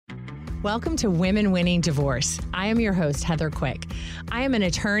Welcome to Women Winning Divorce. I am your host, Heather Quick. I am an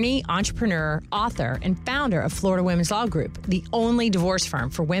attorney, entrepreneur, author, and founder of Florida Women's Law Group, the only divorce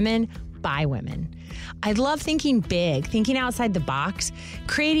firm for women by women. I love thinking big, thinking outside the box,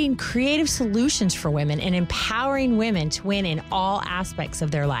 creating creative solutions for women, and empowering women to win in all aspects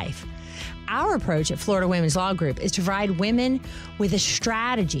of their life. Our approach at Florida Women's Law Group is to provide women with a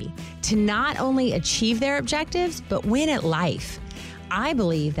strategy to not only achieve their objectives, but win at life. I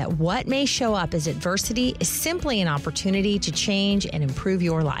believe that what may show up as adversity is simply an opportunity to change and improve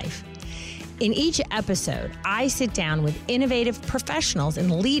your life. In each episode, I sit down with innovative professionals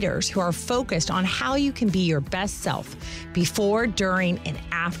and leaders who are focused on how you can be your best self before, during, and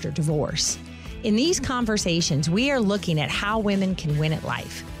after divorce. In these conversations, we are looking at how women can win at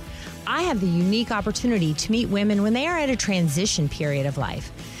life. I have the unique opportunity to meet women when they are at a transition period of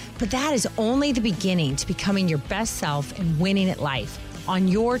life. But that is only the beginning to becoming your best self and winning at life on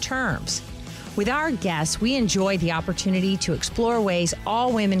your terms. With our guests, we enjoy the opportunity to explore ways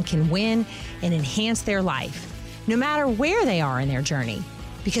all women can win and enhance their life, no matter where they are in their journey.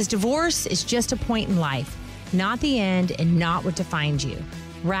 Because divorce is just a point in life, not the end and not what defines you,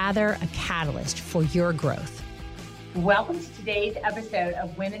 rather a catalyst for your growth. Welcome to today's episode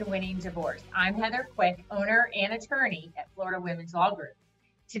of Women Winning Divorce. I'm Heather Quick, owner and attorney at Florida Women's Law Group.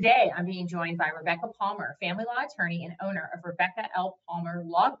 Today, I'm being joined by Rebecca Palmer, family law attorney and owner of Rebecca L. Palmer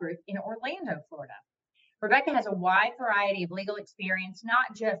Law Group in Orlando, Florida. Rebecca has a wide variety of legal experience,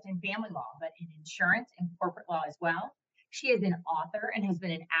 not just in family law, but in insurance and corporate law as well. She is an author and has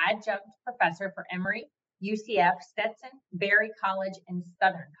been an adjunct professor for Emory, UCF, Stetson, Berry College, and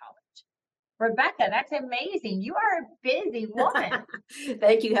Southern College. Rebecca, that's amazing. You are a busy woman.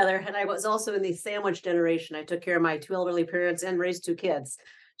 Thank you, Heather. And I was also in the sandwich generation. I took care of my two elderly parents and raised two kids.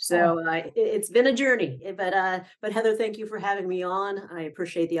 So it's been a journey, but Heather, thank you for having me on. I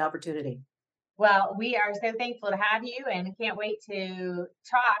appreciate the opportunity. Well, we are so thankful to have you and can't wait to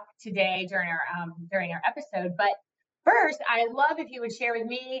talk today during our episode. But first, I'd love if you would share with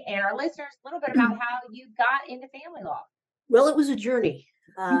me and our listeners a little bit about how you got into family law. Well, it was a journey,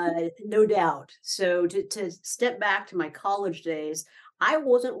 no doubt. So to step back to my college days, I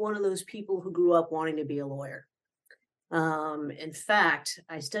wasn't one of those people who grew up wanting to be a lawyer. In fact,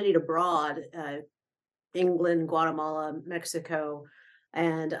 I studied abroad, England, Guatemala, Mexico,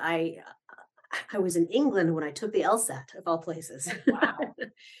 and I was in England when I took the LSAT, of all places. Wow.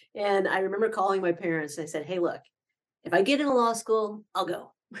 And I remember calling my parents. I said, "Hey, look, if I get into law school, I'll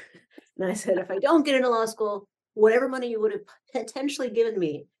go." And I said, "If I don't get into law school, whatever money you would have potentially given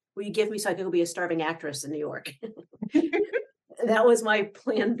me, will you give me so I could go be a starving actress in New York?" That was my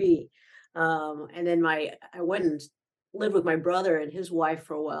plan B. And then I went and lived with my brother and his wife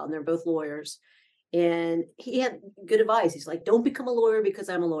for a while, and they're both lawyers. And he had good advice. He's like, "Don't become a lawyer because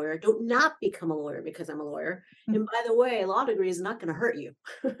I'm a lawyer. Don't not become a lawyer because I'm a lawyer. And by the way, a law degree is not going to hurt you."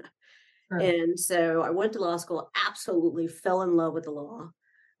 And so I went to law school, absolutely fell in love with the law.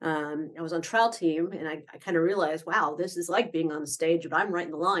 I was on trial team, and I kind of realized, wow, this is like being on the stage, but I'm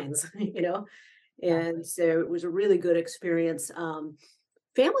writing the lines, And so it was a really good experience.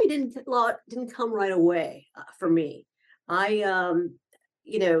 Family didn't come right away for me. I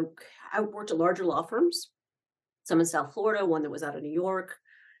worked at larger law firms, some in South Florida, one that was out of New York,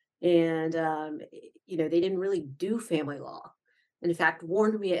 and they didn't really do family law. In fact,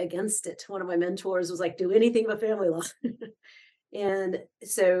 warned me against it. One of my mentors was like, "Do anything but family law." And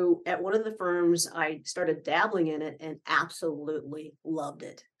so at one of the firms, I started dabbling in it and absolutely loved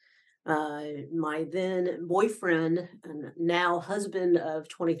it. My then boyfriend and now husband of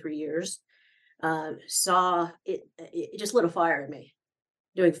 23 years saw it. It just lit a fire in me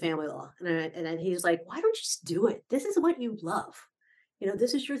doing family law. And he was like, "Why don't you just do it? This is what you love.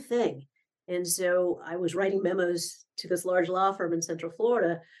 This is your thing." And so I was writing memos to this large law firm in Central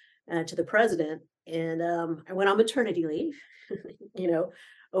Florida to the president. And I went on maternity leave,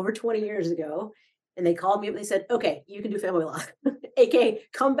 over 20 years ago. And they called me up and they said, "Okay, you can do family law."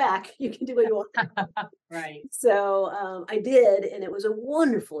 AK, come back. You can do what you want. Right. So I did. And it was a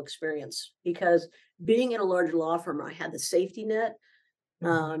wonderful experience because being in a larger law firm, I had the safety net.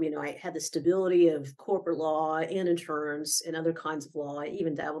 I had the stability of corporate law and insurance and other kinds of law. I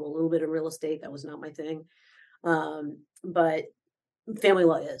even dabbled a little bit in real estate. That was not my thing. But family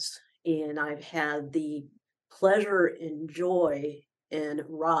law is. And I've had the pleasure and joy and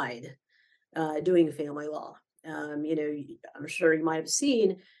ride doing family law. I'm sure you might have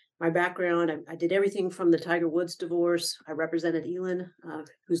seen my background. I did everything from the Tiger Woods divorce. I represented Elin,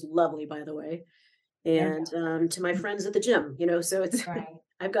 who's lovely, by the way, and to my friends at the gym. So it's right.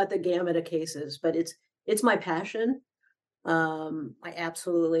 I've got the gamut of cases, but it's my passion. I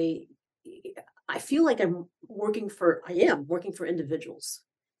absolutely I feel like I am working for individuals,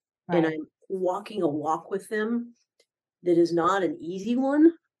 and Right. I'm walking a walk with them that is not an easy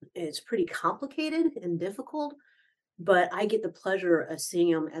one. It's pretty complicated and difficult, but I get the pleasure of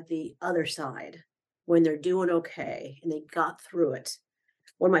seeing them at the other side when they're doing okay and they got through it.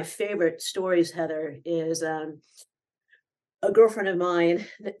 One of my favorite stories, Heather, is a girlfriend of mine.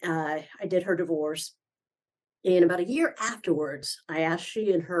 I did her divorce, and about a year afterwards, I asked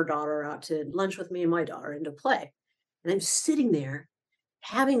she and her daughter out to lunch with me and my daughter and to play. And I'm sitting there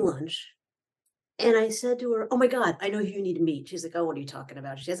having lunch, and I said to her, "Oh my God, I know who you need to meet." She's like, "Oh, what are you talking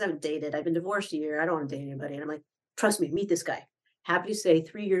about?" She says, "I haven't dated. I've been divorced a year. I don't want to date anybody." And I'm like, "Trust me, meet this guy." Happy to say,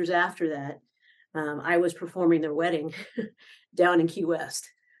 3 years after that, I was performing their wedding down in Key West.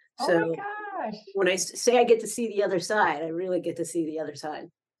 Oh my So gosh. when say I get to see the other side, I really get to see the other side.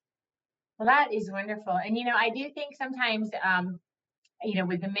 Well, that is wonderful. And, I do think sometimes,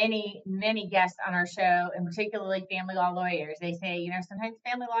 with the many guests on our show, and particularly family law lawyers, they say, sometimes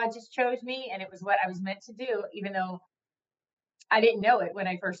family law just chose me and it was what I was meant to do, even though I didn't know it when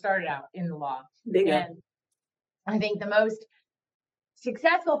I first started out in the law. Bingo. And I think the most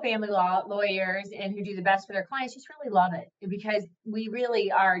successful family law lawyers and who do the best for their clients just really love it because we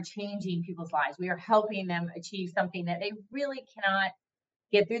really are changing people's lives. We are helping them achieve something that they really cannot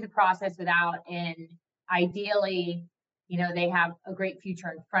get through the process without. And ideally, they have a great future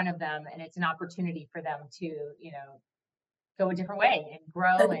in front of them and it's an opportunity for them to, go a different way and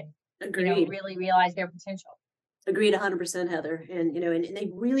grow Ag- and, Agreed. really realize their potential. Agreed 100%, Heather. And, and they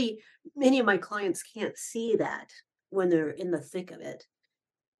really, many of my clients can't see that when they're in the thick of it.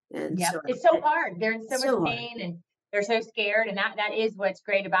 And Yep. so It's so I- hard. They're in so it's much so hard. pain and they're so scared. And that is what's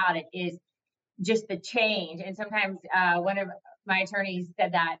great about it is just the change. And sometimes one of my attorneys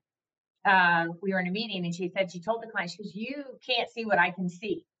said that we were in a meeting and she told the client, she goes, "You can't see what I can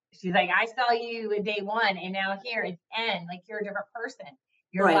see." She's like, "I saw you in day one and now here it's end. Like you're a different person.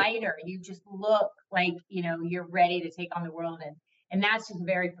 You're Right. lighter. You just look like, you're ready to take on the world." And that's just a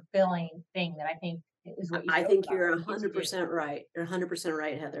very fulfilling thing that I think is what you I spoke think about, you're what a you get to hundred do. percent right. You're 100%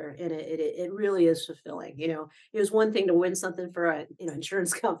 right, Heather. And it really is fulfilling. It was one thing to win something for a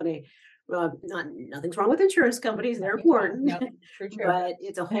insurance company. Well, nothing's wrong with insurance companies; they're Nothing's wrong. important. No, true, true. But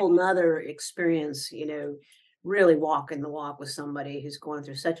it's a whole nother experience. Really walking the walk with somebody who's going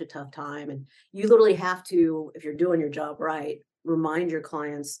through such a tough time, and you literally have to, if you're doing your job right, remind your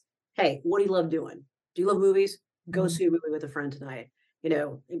clients, "Hey, what do you love doing? Do you love movies? Go Mhm. see a movie with a friend tonight." I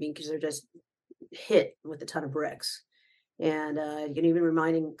mean, because they're just hit with a ton of bricks. And even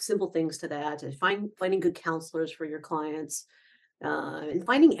reminding simple things to that, and finding good counselors for your clients, and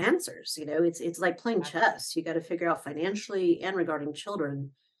finding answers. It's like playing chess. You got to figure out financially and regarding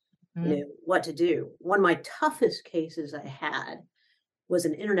children, Mhm. what to do. One of my toughest cases I had was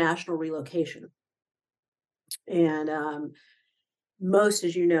an international relocation, and most,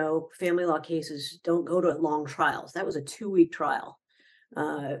 as you know, family law cases don't go to long trials. That was a 2-week trial.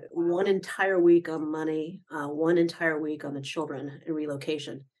 One Wow. entire week on money, one entire week on the children and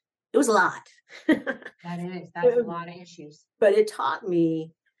relocation. It was a lot. That's a Um, lot of issues. but it taught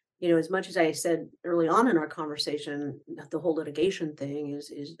me, as much as I said early on in our conversation, that the whole litigation thing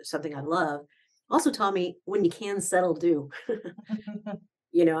is something I love. Also taught me when you can settle, do.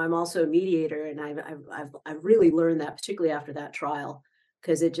 I'm also a mediator, and I've really learned that, particularly after that trial,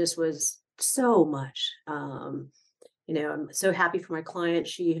 because it just was so much. I'm so happy for my client.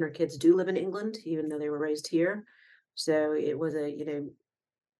 She and her kids do live in England, even though they were raised here. So it was a,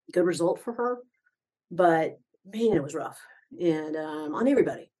 good result for her. But man, it was rough. And on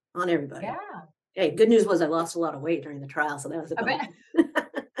everybody, on everybody. Yeah. Hey, good news was I lost a lot of weight during the trial, so that was a I bonus.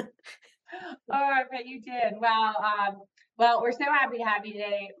 bet. Oh, I bet you did. Well, we're so happy to have you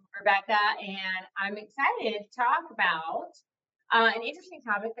today, Rebecca, and I'm excited to talk about an interesting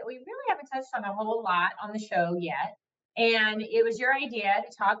topic that we really haven't touched on a whole lot on the show yet. And it was your idea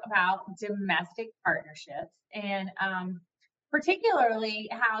to talk about domestic partnerships and particularly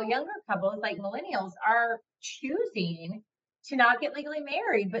how younger couples like millennials are choosing to not get legally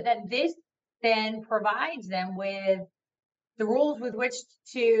married, but that this then provides them with the rules with which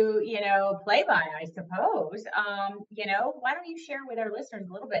to, play by, I suppose. Why don't you share with our listeners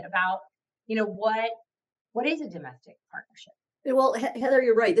a little bit about, what is a domestic partnership? Well, Heather,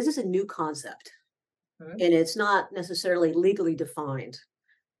 you're right. This is a new concept, Mhm. and it's not necessarily legally defined.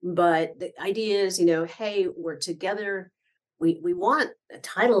 But the idea is, hey, we're together. We want a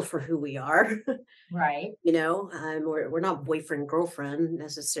title for who we are. Right. We're not boyfriend girlfriend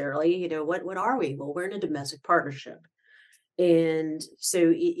necessarily. What are we? Well, we're in a domestic partnership, And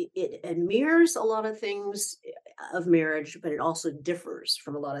so it mirrors a lot of things of marriage, but it also differs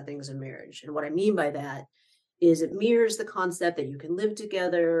from a lot of things in marriage. And what I mean by that is it mirrors the concept that you can live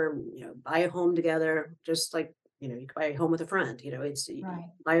together, buy a home together, just like, you can buy a home with a friend, it's you Right.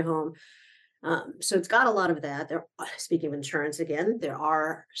 buy a home. So it's got a lot of that. Speaking of insurance again, there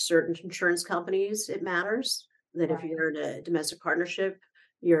are certain insurance companies it matters that if Right. you're in a domestic partnership,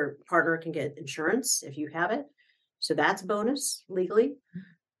 your partner can get insurance if you have it. So that's a bonus legally.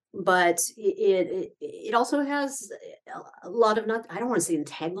 But it also has a lot of not, I don't want to say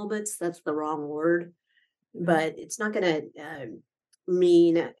entanglements, that's the wrong word, but it's not going to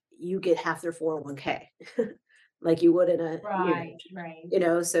mean you get half their 401k like you would in a Right. marriage.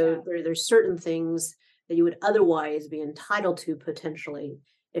 Right. So Yeah. there's certain things that you would otherwise be entitled to potentially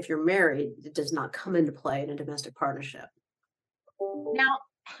if you're married. It does not come into play in a domestic partnership. Now,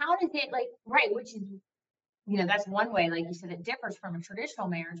 how does it like right, which is that's one way, like you said, it differs from a traditional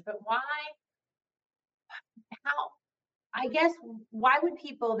marriage, but why how I guess why would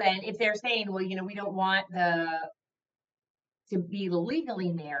people then, if they're saying, well, we don't want the to be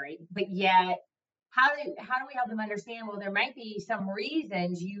legally married, but yet how do we help them understand, well, there might be some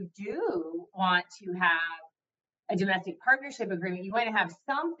reasons you do want to have a domestic partnership agreement. You want to have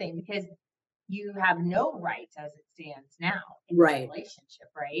something because you have no rights as it stands now in your Right. relationship,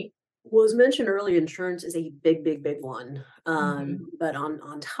 right? Well, as mentioned earlier, insurance is a big, big, big one. Hmm. But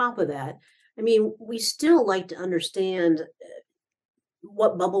on top of that, I mean, we still like to understand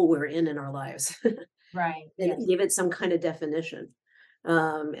what bubble we're in our lives Right. and Yes. give it some kind of definition.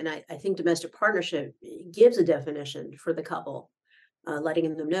 And I think domestic partnership gives a definition for the couple,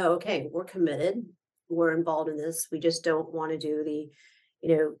 letting them know, okay, we're committed, we're involved in this. We just don't want to do the,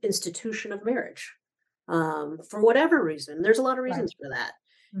 institution of marriage for whatever reason. There's a lot of Right. reasons for that.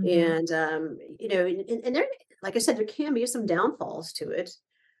 Hmm. And, and there, like I said, there can be some downfalls to it.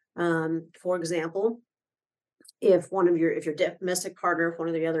 For example, if your domestic partner, if one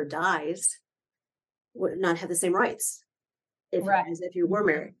or the other dies, would not have the same rights Right. as if you were Hmm.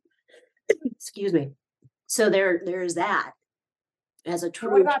 married. Excuse me. So there's that as a But what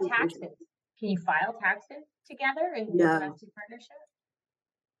true about true friendship. taxes? Can you file taxes together in your No, domestic partnership?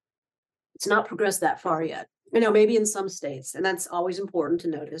 it's not progressed that far yet. Maybe in some states, and that's always important to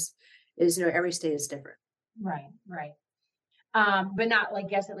notice, is every state is different. Right. Right. But not like,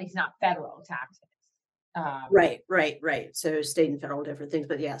 guess at least not federal taxes. Right, right, right. So state and federal different things,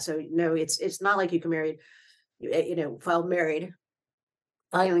 but yeah. So no, it's not like you can marry, file married,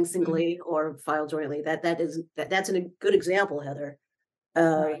 filing Mhm. singly or file jointly. That's a good example, Heather,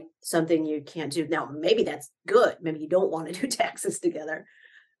 of Right. something you can't do. Now, maybe that's good. Maybe you don't want to do taxes together.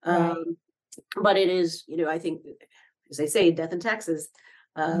 Right. Um, but it is, I think, as they say, death and taxes.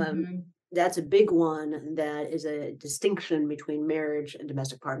 Um, Hmm. that's a big one that is a distinction between marriage and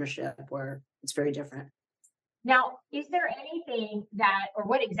domestic partnership where it's very different. Now, is there anything that, or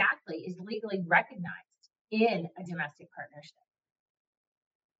what exactly is legally recognized in a domestic partnership?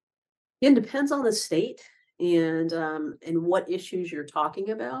 It depends on the state and what issues you're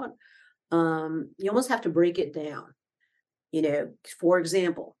talking about. You almost have to break it down. For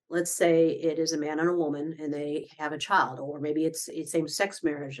example, let's say it is a man and a woman and they have a child, or maybe it's same-sex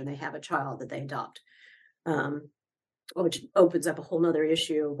marriage and they have a child that they adopt. Um, which opens up a whole nother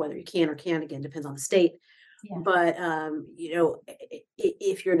issue of whether you can or can't, again, depends on the state. Yeah. But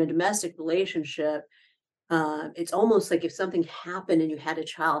if you're in a domestic relationship, it's almost like if something happened and you had a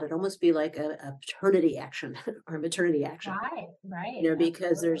child, it'd almost be like a paternity action or a maternity action, Right. Right.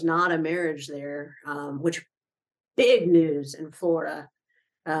 because there's Absolutely. not a marriage there, which big news in Florida.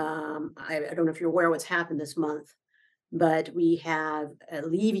 I don't know if you're aware what's happened this month, but we have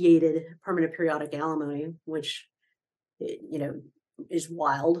alleviated permanent periodic alimony, which, eh, you know, is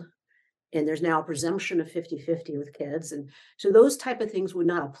wild. And there's now a presumption of 50-50 with kids. And so those type of things would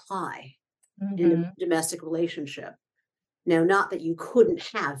not apply in a Hmm. domestic relationship. Now, not that you couldn't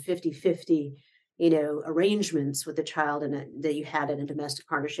have 50-50, arrangements with the child that you had in a domestic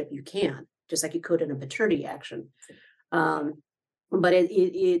partnership, you can, just like you could in a paternity action. Um, but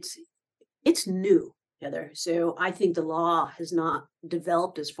it's new, Heather. So I think the law has not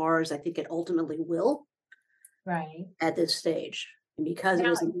developed as far as I think it ultimately will Right. at this stage. And because it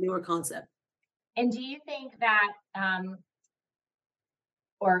Now, is a newer concept. and do you think that,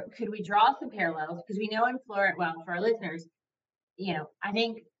 or could we draw some parallels? Because we know in Florida, well, for our listeners, I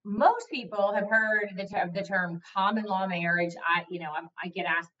think most people have heard the term common law marriage. I get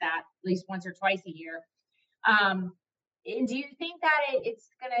asked that at least once or twice a year. Um, and do you think that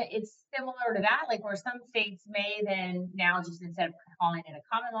it's similar to that, like where some states may then now just instead of calling it a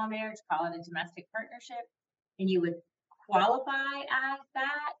common law marriage, call it a domestic partnership, and you would qualify as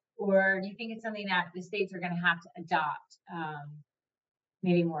that? Or do you think it's something that the states are going to have to adopt,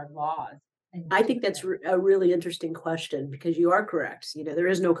 maybe more laws? I think that's a really interesting question because you are correct. There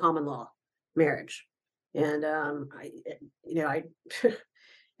is no common law marriage. And I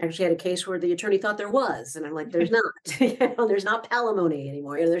actually had a case where the attorney thought there was, and I'm like, there's not. There's not palimony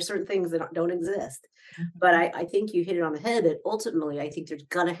anymore. There's certain things that don't exist. But I think you hit it on the head that ultimately I think there's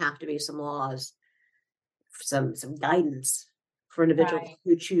gonna have to be some laws, some guidance for individuals Right.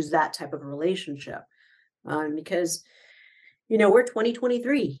 who choose that type of a relationship. Because we're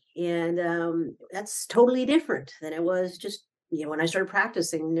 2023, and that's totally different than it was just when I started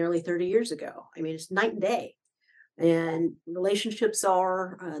practicing nearly 30 years ago. I mean, it's night and day. And relationships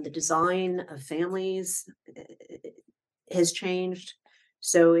are the design of families has changed.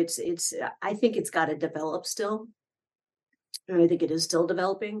 So I think it's got to develop still. And I think it is still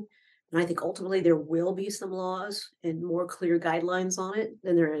developing. And I think ultimately there will be some laws and more clear guidelines on it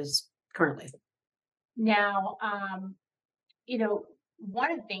than there is currently. Now,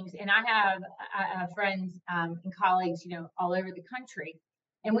 one of the things, and I have friends and colleagues, all over the country,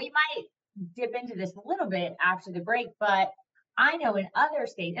 and we might dip into this a little bit after the break, but I know in other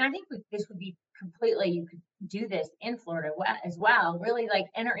states, and I think this would be completely, you could do this in Florida as well, really like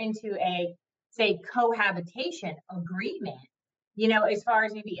enter into a, say, cohabitation agreement, as far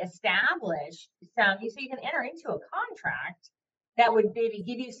as maybe establish some, so you can enter into a contract that would maybe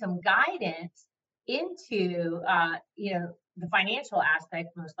give you some guidance into, the financial aspect,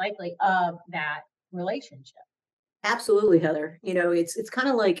 most likely, of that relationship. Absolutely, Heather. It's kind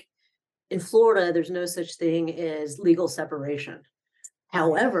of like in Florida, there's no such thing as legal separation.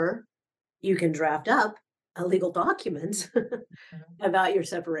 However, you can draft up a legal document about your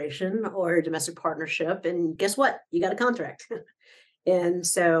separation or domestic partnership, and guess what? You got a contract. And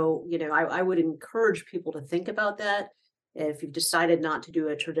so, I would encourage people to think about that if you've decided not to do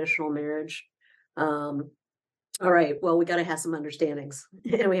a traditional marriage. All right, well, we got to have some understandings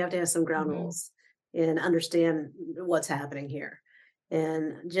and we have to have some ground Mhm. rules and understand what's happening here.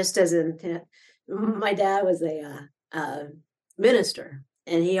 And just as my dad was a minister,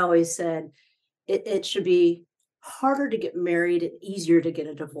 and he always said it should be harder to get married and easier to get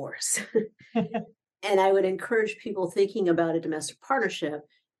a divorce. And I would encourage people thinking about a domestic partnership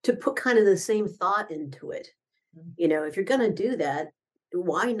to put kind of the same thought into it. If you're going to do that,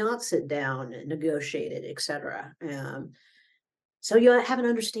 why not sit down and negotiate it, etc. So you have an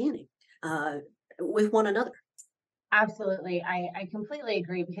understanding with one another. Absolutely. I completely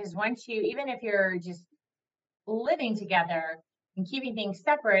agree, because once you, even if you're just living together and keeping things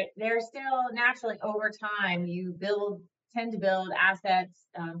separate, there's still naturally over time you tend to build assets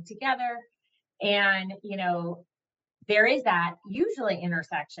together. And, there is that usually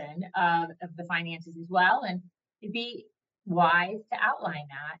intersection of the finances as well. And it'd be wise to outline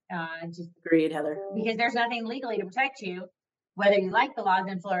that, just Agreed, Heather. because there's nothing legally to protect you, whether you like the laws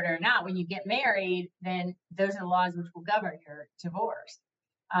in Florida or not. When you get married, then those are the laws which will govern your divorce.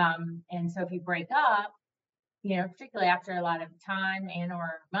 And so if you break up, particularly after a lot of time and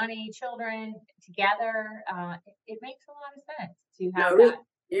or money, children together, it makes a lot of sense to No, have it really, that.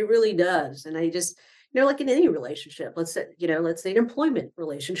 it really does. And I just, like in any relationship, let's say an employment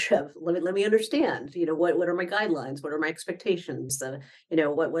relationship. Let me understand, what are my guidelines? What are my expectations?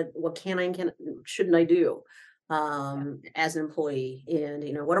 What can I and shouldn't I do as an employee?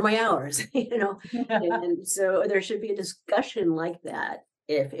 And, what are my hours? And so there should be a discussion like that.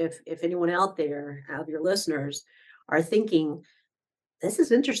 If anyone out there, of your listeners, are thinking, this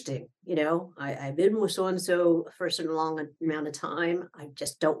is interesting. I've been with so and so for a certain long amount of time. I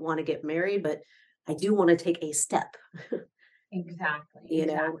just don't want to get married, but I do want to take a step. Exactly. you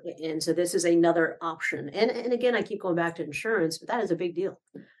know, Exactly. and so this is another option. And again, I keep going back to insurance, but that is a big deal.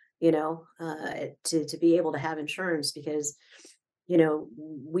 To be able to have insurance because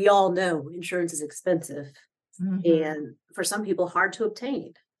we all know insurance is expensive Mhm. and for some people hard to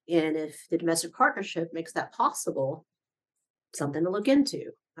obtain. And if the domestic partnership makes that possible, something to look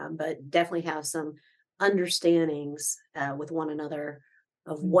into, but definitely have some understandings with one another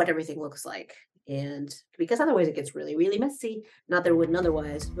of what everything looks like. And because otherwise it gets really, really messy. Not that it wouldn't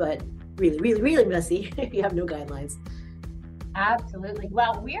otherwise, but really, really, really messy if you have no guidelines. Absolutely.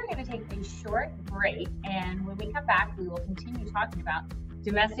 Well, we are going to take a short break. And when we come back, we will continue talking about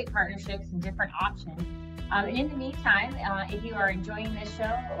domestic partnerships and different options. And in the meantime, if you are enjoying this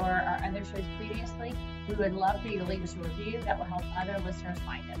show or our other shows previously, we would love for you to leave us a review that will help other listeners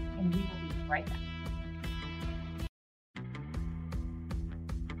find us. And we will be right back.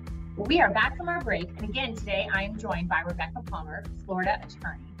 We are back from our break. And again, today I am joined by Rebecca Palmer, Florida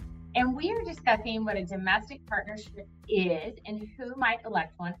attorney. And we are discussing what a domestic partnership is and who might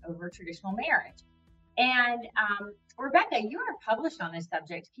elect one over traditional marriage. And Rebecca, you are published on this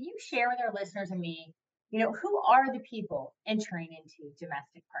subject. Can you share with our listeners and me, who are the people entering into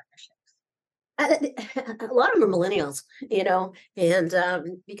domestic partnerships? A lot of them are millennials,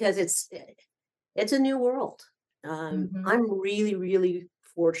 and because it's a new world. I'm really, really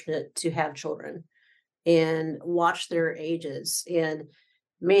fortunate to have children and watch their ages. And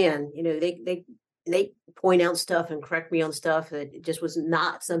man, they point out stuff and correct me on stuff that just was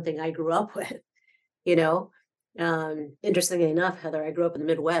not something I grew up with. You know, Interestingly enough, Heather, I grew up in the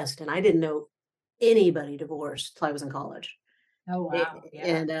Midwest, and I didn't know anybody divorced till I was in college. Oh, wow. Yeah.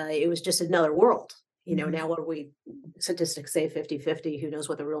 And it was just another world. Mhm. Now what do statistics say 50-50, who knows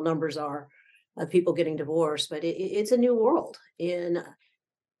what the real numbers are of people getting divorced, but it's a new world. And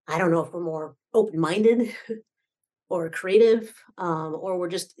I don't know if we're more open-minded or creative, or we're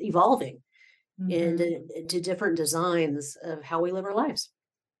just evolving Mhm. into different designs of how we live our lives.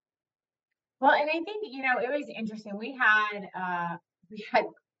 Well, and I think, it was interesting. We had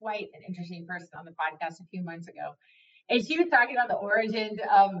quite an interesting person on the podcast a few months ago. And she was talking about the origins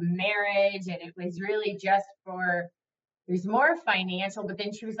of marriage, and it was really just it was more financial, but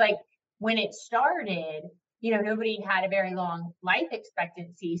then she was like, when it started, nobody had a very long life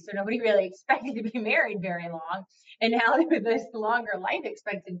expectancy. So nobody really expected to be married very long. And now with this longer life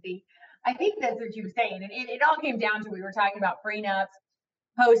expectancy, I think that's what she was saying. And it all came down to, we were talking about prenups,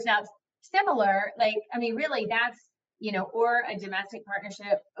 postnups, similar, like, I mean, really that's, or a domestic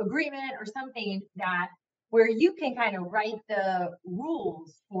partnership agreement or something that where you can kind of write the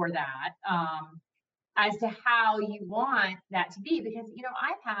rules for that, as to how you want that to be. Because,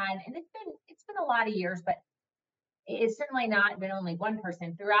 I've had, and it's been a lot of years, but it's certainly not been only one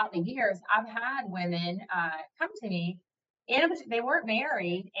person throughout the years. I've had women come to me, and they weren't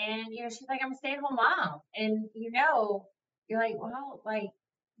married, and she's like, I'm a stay-at-home mom, and you're like, well, like,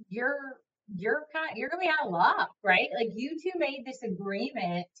 you're gonna be out of luck, right? Like, you two made this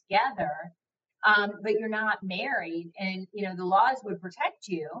agreement together, but you're not married, and the laws would protect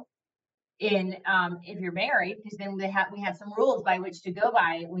you in, if you're married, because then we have some rules by which to go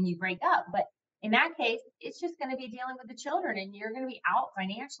by when you break up. But in that case, it's just going to be dealing with the children, and you're going to be out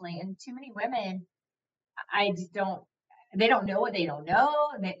financially. And too many women, I just don't, they don't know what they don't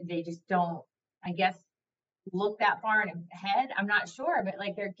know. They just don't, I guess, look that far ahead. I'm not sure, but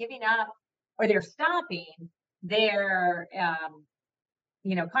like, they're giving up or they're stopping their,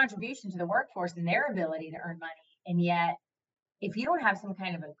 contribution to the workforce and their ability to earn money. And yet, if you don't have some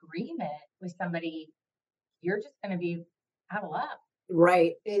kind of agreement with somebody, you're just going to be out of luck.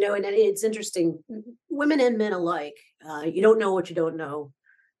 Right. And it's interesting, women and men alike, you don't know what you don't know.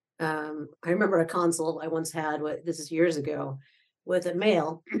 I remember a consult I once had, this is years ago, with a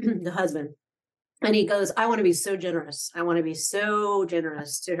male, the husband, and he goes, I want to be so generous. I want to be so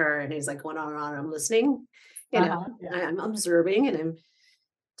generous to her. And he's like going on and on. I'm listening, Yeah. I'm observing and I'm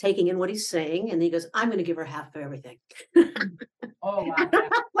taking in what he's saying. And he goes, I'm going to give her half of everything. Oh, wow. Yeah.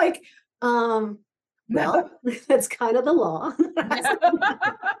 Like, well, that's kind of the law.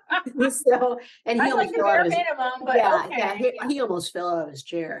 So, and he That's like almost the fell out bare of his, minimum, but yeah, okay. he almost fell out of his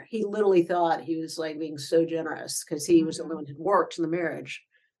chair. He literally thought he was like being so generous because he was the only one who worked in the marriage.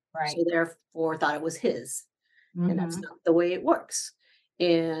 Right. So therefore thought it was his. And that's Mhm. not the way it works.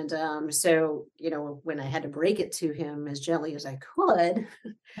 And so, when I had to break it to him as gently as I could,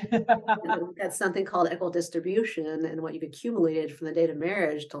 that's something called equal distribution, and what you've accumulated from the date of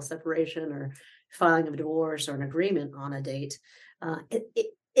marriage till separation or filing of divorce or an agreement on a date.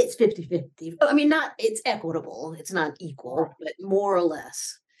 It's 50-50. I mean, it's equitable. It's not equal, Right. but more or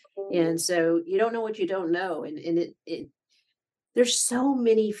less. And so you don't know what you don't know. And there's so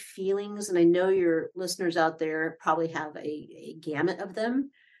many feelings, and I know your listeners out there probably have a gamut of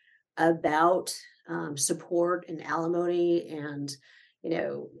them about support and alimony, and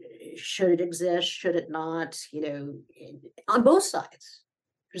should it exist, should it not, on both sides.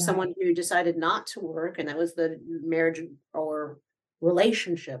 For someone Right. who decided not to work, and that was the marriage or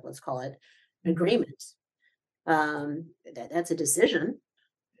relationship, let's call it, Mhm. agreement. That's a decision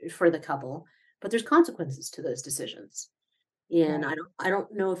for the couple, but there's consequences to those decisions. And Right. I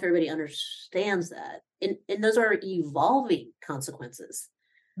don't know if everybody understands that. And those are evolving consequences.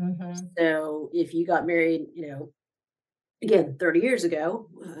 Mhm. So if you got married, again, 30 years ago,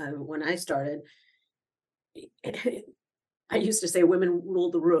 when I started, I used to say women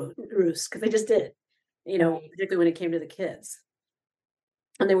ruled the roost because they just did, Right. particularly when it came to the kids.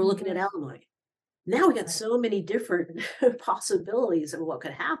 And they were looking at Mhm. alimony. Now we got Right. so many different possibilities of what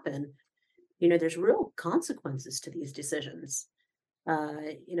could happen. There's real consequences to these decisions.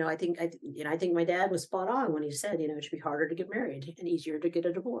 I think my dad was spot on when he said, it should be harder to get married and easier to get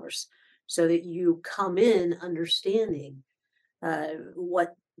a divorce, so that you come in understanding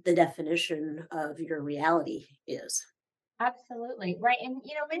what the definition of your reality is. Absolutely. Right. And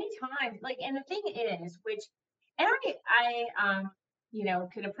many times, like, and the thing is, which, and I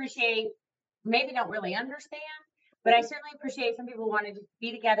could appreciate, maybe don't really understand, but I certainly appreciate some people want to just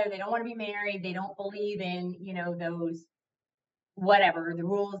be together. They don't want to be married. They don't believe in, those, whatever the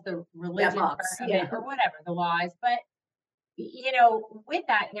rules, the That religion box, part of yeah. it, or whatever the laws. But with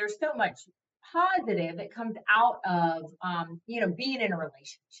that, there's so much positive that comes out of, being in a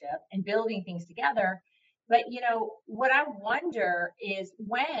relationship and building things together. But, what I wonder is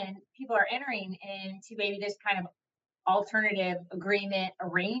when people are entering into maybe this kind of alternative agreement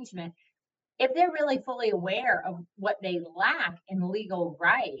arrangement, if they're really fully aware of what they lack in legal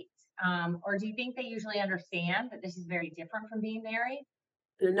rights, or do you think they usually understand that this is very different from being married?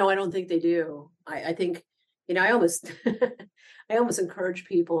 No, I don't think they do. I think, I almost, I almost encourage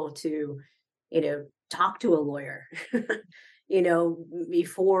people to, talk to a lawyer,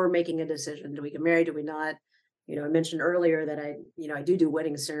 before making a decision. Do we get married? Do we not? I mentioned earlier that I do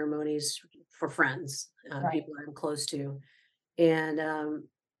wedding ceremonies for friends, Right. people I'm close to. And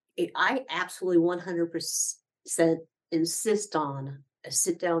I absolutely 100% insist on a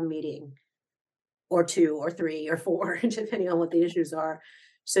sit down meeting or two or three or four, depending on what the issues are,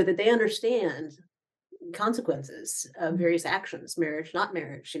 so that they understand consequences of Mhm. various actions, marriage, not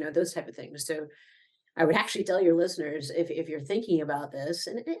marriage, those type of things. So I would actually tell your listeners, if you're thinking about this,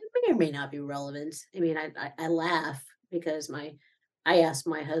 and it may or may not be relevant. I mean, I laugh because I asked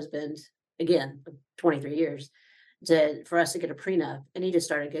my husband again, 23 years, for us to get a prenup, and he just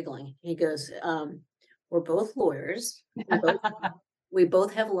started giggling. He goes, "We're both lawyers. We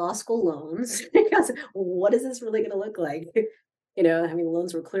both have law school loans." Because what is this really going to look like? I mean,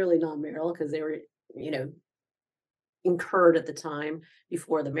 loans were clearly non-marital because they were, you know, incurred at the time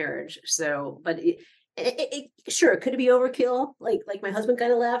before the marriage. So, but sure, could it be overkill? Like my husband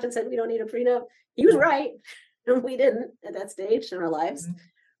kind of laughed and said, "We don't need a prenup." He was Right. right. We didn't at that stage in our lives, Mhm.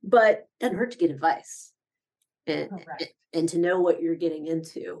 but it doesn't hurt to get advice and Correct. and to know what you're getting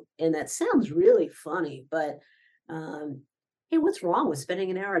into. And that sounds really funny, but hey, what's wrong with spending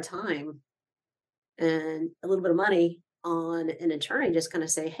an hour of time and a little bit of money on an attorney? Just kind of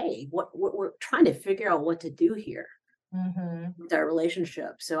say, hey, what we're trying to figure out what to do here Mhm. with our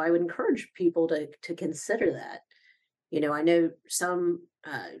relationship. So I would encourage people to consider that. I know some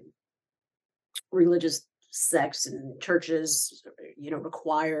religious sects and churches,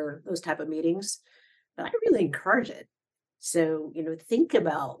 require those type of meetings, but I really encourage it. So, think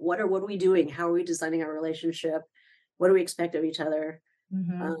about what are we doing? How are we designing our relationship? What do we expect of each other?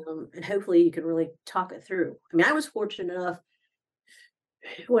 Mhm. And hopefully you can really talk it through. I mean, I was fortunate enough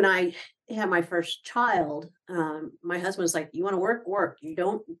when I had my first child, my husband was like, "You want to work, work. You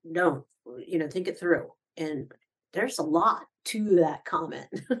don't. Think it through." And there's a lot to that comment.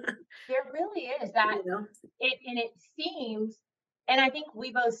 There really is that. you know, It seems, and I think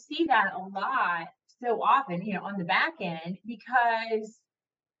we both see that a lot, so often, on the back end, because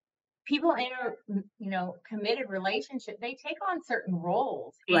people enter, committed relationship, they take on certain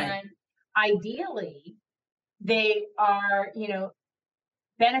roles, right? and ideally they are,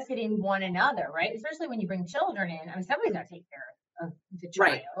 benefiting one another, right? Especially when you bring children in. I mean, somebody's got to take care of the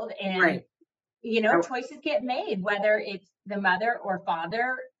Right. child, and Right. I- choices get made, whether it's the mother or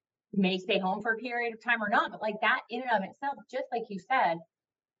father may stay home for a period of time or not. But like that in and of itself, just like you said,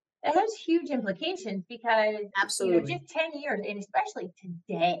 it has huge implications because, Absolutely. just 10 years, and especially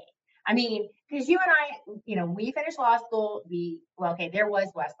today. I mean, because you and I, we finished law school. Well, okay, there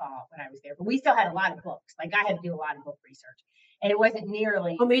was Westfall when I was there, but we still had a lot of books. Like I had to do a lot of book research, and it wasn't Oh,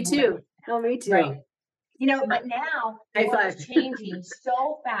 nearly me what it too. is Oh, me now. Right. too. But now the High world is five. changing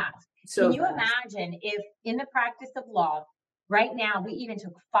so fast. Can So you fast. imagine if in the practice of law, right now, we even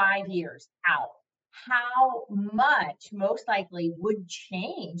took 5 years out? How much most likely would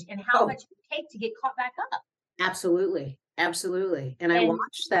change and how much Oh, it would take to get caught back up? absolutely. Absolutely. And I And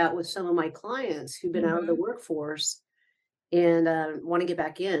watched that with some of my clients who've been out of the mhm, workforce and want to get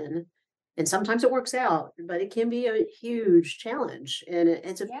back in. And sometimes it works out, but it can be a huge challenge. And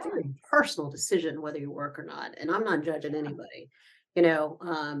it's a yeah, very personal decision whether you work or not. And I'm not judging yeah, anybody.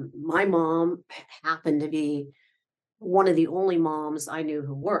 My mom happened to be one of the only moms I knew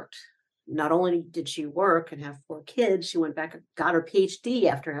who worked. Not only did she work and have four kids, she went back and got her PhD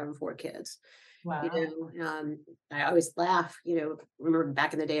after having four kids. Wow. I always laugh, remember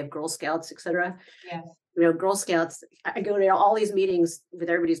back in the day of Girl Scouts, etc. Yes. Girl Scouts, I go to all these meetings with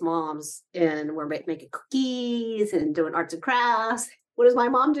everybody's moms, and we're making cookies and doing arts and crafts. What does my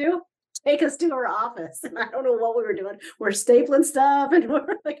mom do? Take us to her office. And I don't know what we were doing. We're stapling stuff, and we're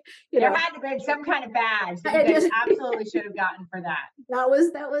like, There had to be some kind of badge that I you guys just- absolutely should have gotten for that. that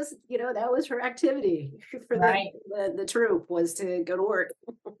was her activity for Right. the troop, was to go to work.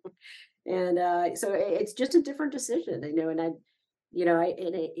 And so it's just a different decision, and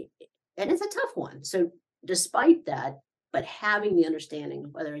it's a tough one. So despite that, but having the understanding,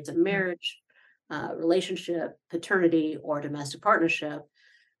 whether it's a marriage, relationship, paternity, or domestic partnership,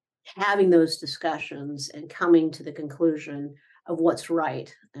 having those discussions and coming to the conclusion of what's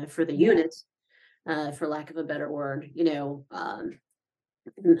right for the Yeah. units, for lack of a better word,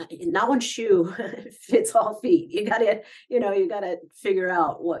 not one shoe fits all feet. You gotta figure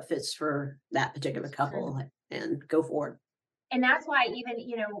out what fits for that particular That's true. couple and go forward. And that's why even,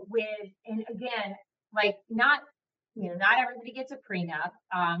 and again, like not everybody gets a prenup,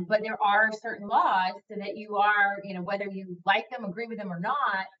 but there are certain laws so that you are, whether you like them, agree with them or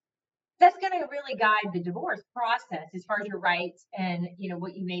not, that's going to really guide the divorce process as far as your rights and,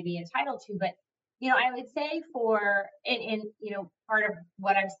 what you may be entitled to. But, I would say part of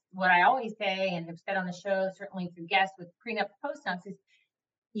what I always say and have said on the show, certainly through guests with prenup postnups, is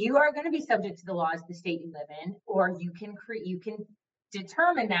you are going to be subject to the laws of the state you live in, or you can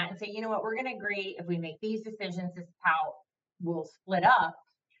determine that and say, you know what, we're going to agree if we make these decisions, this is how we'll split up.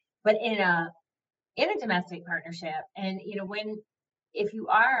 But in a domestic partnership, and if you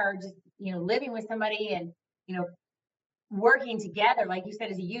are just living with somebody and working together, like you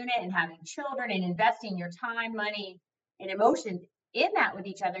said, as a unit, and having children and investing your time, money, and emotions in that with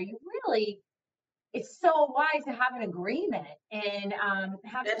each other, it's so wise to have an agreement and have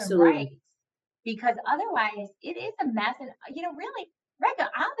some Absolutely. rights, because otherwise it is a mess. And really, Rebecca,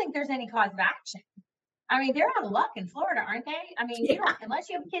 I don't think there's any cause of action. I mean, they're out of luck in Florida, aren't they? I mean, you Yeah. don't, unless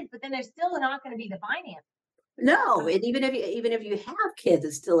you have kids, but then there's still not going to be the finance. No, and even if you have kids,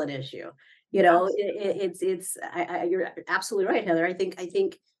 it's still an issue. You're absolutely right, Heather. I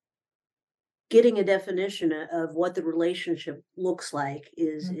think getting a definition of what the relationship looks like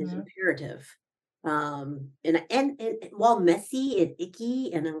is Mhm. imperative. And while messy and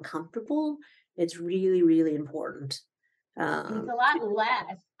icky and uncomfortable, it's really, really important. And it's a Um, lot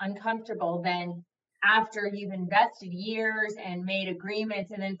less uncomfortable than after you've invested years and made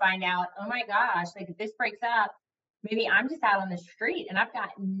agreements and then find out, oh my gosh, like if this breaks up, maybe I'm just out on the street and I've got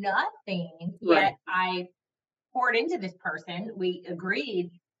nothing, right. yet I poured into this person. We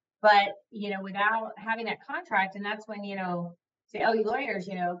agreed, but without having that contract. And that's when, say, oh, you lawyers,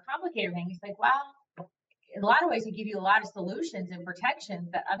 complicate everything. It's like, well, in a lot of ways, we give you a lot of solutions and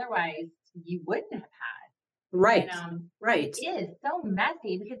protections that otherwise you wouldn't have had. Right. And Right. it is so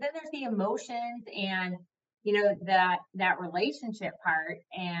messy because then there's the emotions and that relationship part,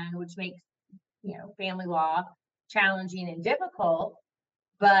 and which makes family law challenging and difficult.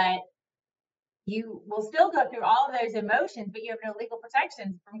 But you will still go through all of those emotions, but you have no legal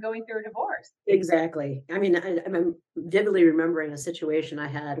protections from going through a divorce. Exactly. I mean, I'm vividly remembering a situation I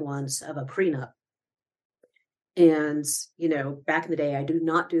had once of a prenup. And, back in the day, I do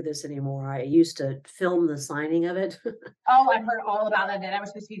not do this anymore. I used to film the signing of it. Oh, I've heard all about that. That was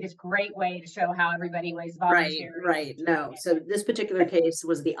supposed to be this great way to show how everybody was Right, voluntary. right. No. So this particular case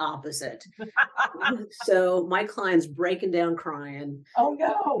was the opposite. So my client's breaking down crying. Oh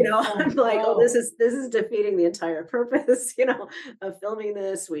no. I'm like, oh, this is defeating the entire purpose, of filming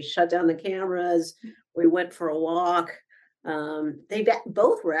this. We shut down the cameras. We went for a walk.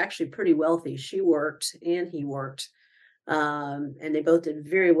 Both were actually pretty wealthy. She worked and he worked. And they both did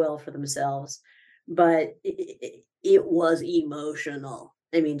very well for themselves. But it was emotional.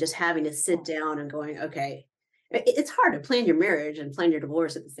 I mean, just having to sit down and going, okay, it's hard to plan your marriage and plan your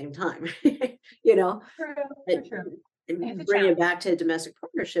divorce at the same time, True, But- true. and It's a bring it challenge. back to domestic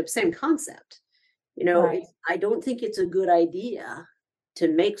partnership, same concept. Right. I don't think it's a good idea to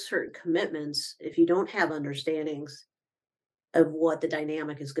make certain commitments if you don't have understandings of what the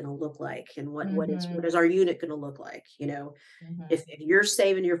dynamic is going to look like, and what Mhm. is our unit going to look like. Mhm. If you're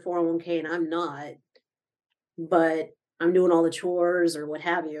saving your 401k and I'm not, but I'm doing all the chores or what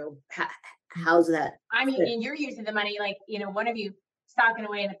have you, how's that I mean, fit? and you're using the money like, one of you stocking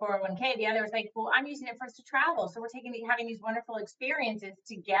away in the 401k, the other is like, well, I'm using it for us to travel. So we're having these wonderful experiences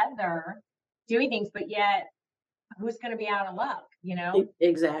together, doing things, but yet who's going to be out of luck,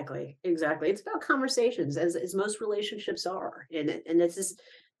 Exactly, exactly. It's about conversations, as most relationships are, and it's this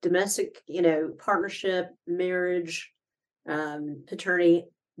domestic, partnership, marriage, paternity.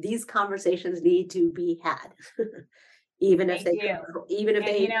 these conversations need to be had, even if They they, do. even if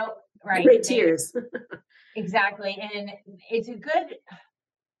And they right. create tears. Exactly. And it's a good,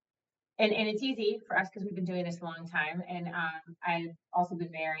 and it's easy for us because we've been doing this a long time. And I've also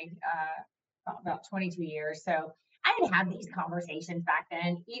been married about 22 years. So I didn't have these conversations back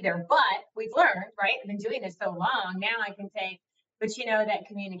then either, but we've learned, right? I've been doing this so long. Now I can say, but that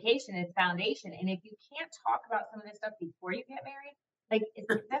communication is foundation. And if you can't talk about some of this stuff before you get married, like it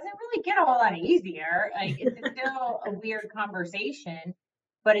doesn't really get a whole lot easier. Like it's still a weird conversation,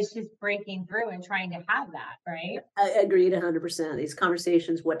 but it's just breaking through and trying to have that, right? I agreed 100%. These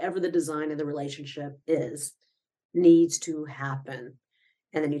conversations, whatever the design of the relationship is, needs to happen.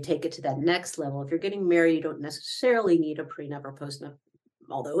 And then you take it to that next level. If you're getting married, you don't necessarily need a prenup or postnup,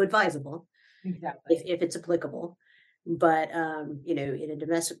 although advisable, Exactly. if it's applicable. But in a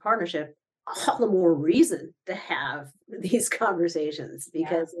domestic partnership, all the more reason to have these conversations,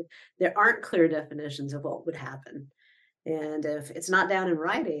 because there aren't clear definitions of what would happen. And if it's not down in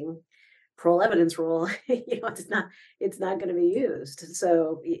writing, parole evidence rule, it's not going to be used.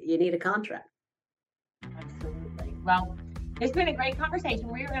 So you need a contract. Absolutely. Well, it's been a great conversation.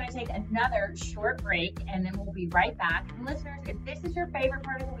 We are going to take another short break and then we'll be right back. And listeners, if this is your favorite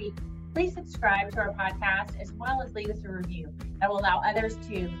part of the week, please subscribe to our podcast as well as leave us a review. That will allow others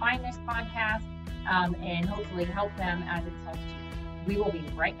to find this podcast and hopefully help them as it's helped you. We will be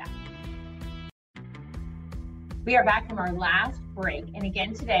right back. We are back from our last break. And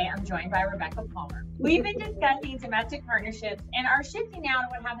again, today I'm joined by Rebecca Palmer. We've been discussing domestic partnerships and are shifting now to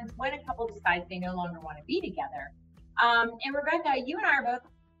what happens when a couple decides they no longer want to be together. And Rebecca, you and I are both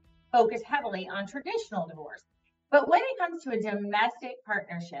focused heavily on traditional divorce. But when it comes to a domestic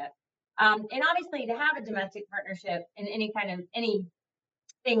partnership, and obviously to have a domestic partnership in anything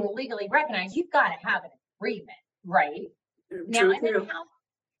legally recognized, you've got to have an agreement, right? Now, True, and then true.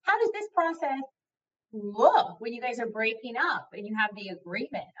 how does this process look when you guys are breaking up and you have the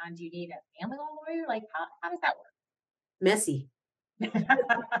agreement on, do you need a family law lawyer? Like how does that Messy. work?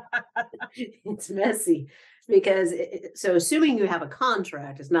 It's messy because so assuming you have a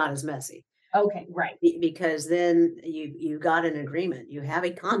contract is not as messy, Okay, right. because then you got an agreement, you have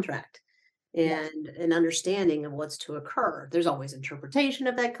a contract Yes. and an understanding of what's to occur. There's always interpretation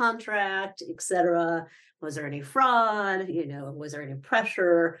of that contract, etc. Was there any fraud? Was there any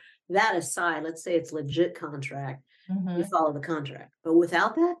pressure? That aside, let's say it's legit contract, you Mhm. follow the contract. But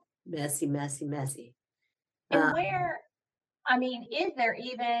without that, messy, messy, messy. And Uh, is there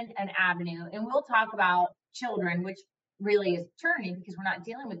even an avenue? And we'll talk about children, which really is turning because we're not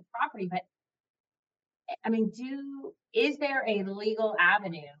dealing with property, but is there a legal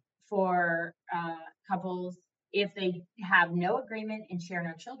avenue for couples if they have no agreement and share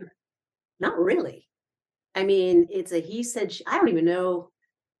no children? Not really. I mean, it's a he said, I don't even know.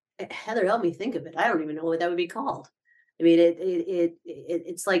 Heather, help me think of it. I don't even know what that would be called. I mean,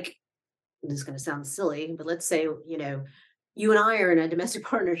 it's like, this is going to sound silly, but let's say, you and I are in a domestic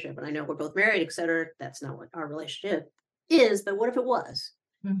partnership and I know we're both married, et cetera. That's not what our relationship is, but what if it was?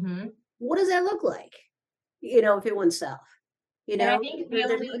 Mm-hmm. What does that look like? If it went south, And I think the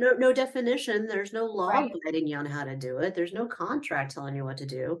there's only no definition. There's no law right. guiding you on how to do it. There's no contract telling you what to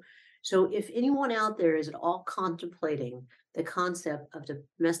do. So if anyone out there is at all contemplating the concept of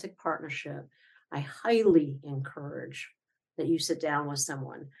domestic partnership, I highly encourage that you sit down with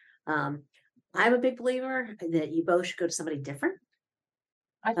someone. I'm a big believer that you both should go to somebody different.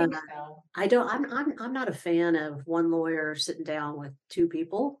 I Uh, think so. I'm not a fan of one lawyer sitting down with two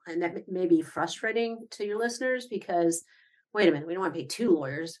people, and that may be frustrating to your listeners because, wait a minute, we don't want to pay two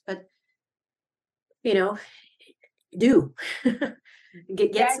lawyers, but you know, do Yeah,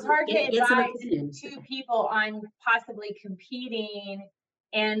 it's hard to get some advise opinion. two people on possibly competing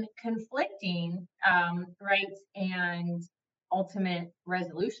and conflicting rights and ultimate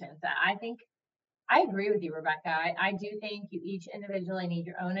resolutions. I think I agree with you, Rebecca. I do think you each individually need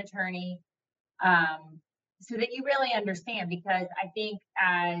your own attorney so that you really understand, because I think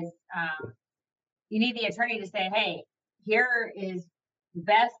as you need the attorney to say, hey, here is the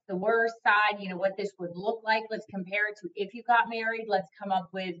best, the worst side, what this would look like. Let's compare it to if you got married. Let's come up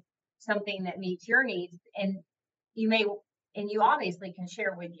with something that meets your needs. And you may, and you obviously can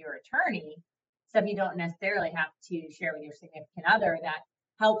share with your attorney stuff you don't necessarily have to share with your significant other that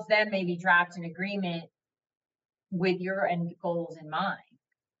helps them maybe draft an agreement with your end goals in mind.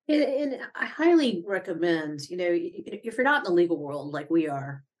 And I highly recommend, if you're not in the legal world like we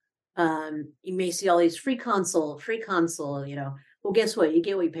are, you may see all these free consult, well, guess what? You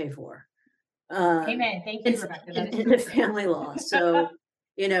get what you pay for. Amen. Thank you, It's Rebecca. in That is in so the true. family law. So,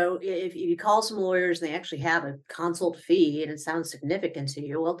 if you call some lawyers and they actually have a consult fee and it sounds significant to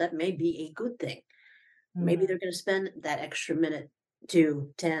you, well, that may be a good thing. Maybe Mhm. they're going to spend that extra minute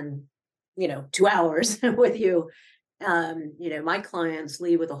to 10, 2 hours with you. My clients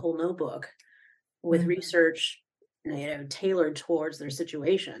leave with a whole notebook with Mhm. research, tailored towards their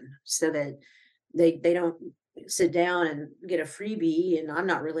situation so that they don't sit down and get a freebie and I'm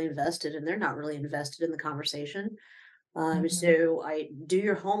not really invested and they're not really invested in the conversation. Mhm. So I do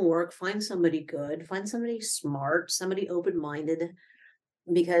your homework, find somebody good, find somebody smart, somebody open-minded,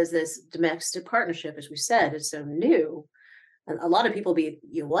 because this domestic partnership, as we said, is so new. A lot of people be,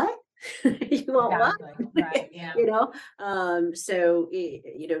 you what? You want what? Exactly. Right. Yeah. So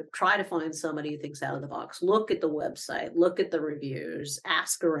try to find somebody who thinks out of the box. Look at the website, look at the reviews,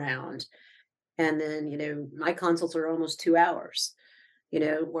 ask around. And then, my consults are almost 2 hours,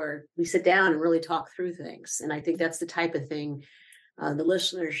 where we sit down and really talk through things. And I think that's the type of thing the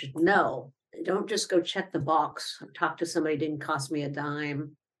listeners should know. Don't just go check the box, talk to somebody, didn't cost me a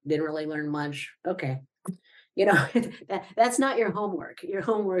dime, didn't really learn much. Okay. That's not your homework. Your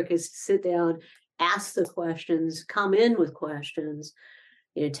homework is to sit down, ask the questions, come in with questions,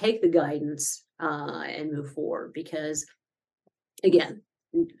 take the guidance and move forward. Because again,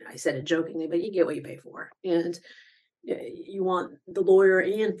 I said it jokingly, but you get what you pay for. And you want the lawyer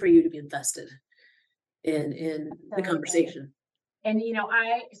and for you to be invested in the Absolutely. conversation. And okay,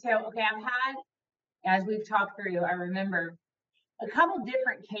 I've had, as we've talked through, I remember a couple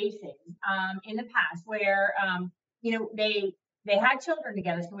different cases in the past where they had children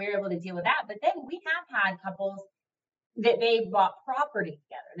together, so we were able to deal with that. But then we have had couples that they bought property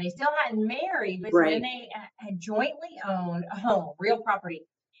together. They still hadn't married, but so then Right. they had jointly owned a home, real property.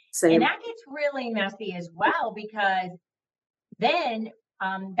 And Same. that gets really messy as well because then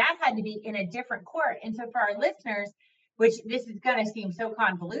that had to be in a different court. And so for our listeners, which this is going to seem so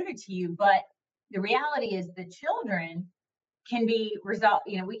convoluted to you, but the reality is the children can be resolved.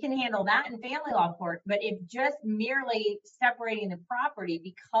 We can handle that in family law court, but if just merely separating the property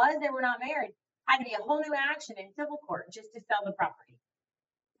because they were not married had to be a whole new action in civil court just to sell the property,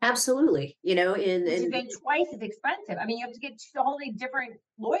 Absolutely. which is And then twice as expensive. I mean, you have to get totally different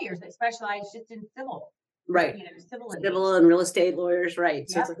lawyers that specialize just in civil, right. civil Civil litigation. and real estate lawyers, right.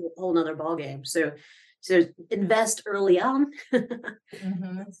 So it's Yep. like a whole nother ballgame. So invest early on.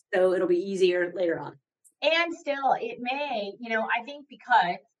 Hmm. So it'll be easier later on. And still, it may, I think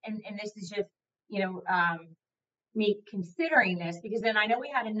because, and this is just, you know, um, me considering this because then I know we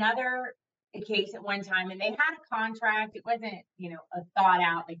had another case at one time and they had a contract. It wasn't, a thought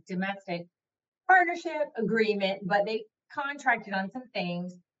out like domestic partnership agreement, but they contracted on some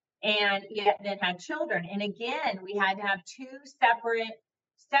things and yet then had children. And again, we had to have two separate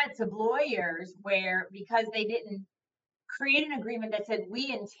sets of lawyers where because they didn't create an agreement that said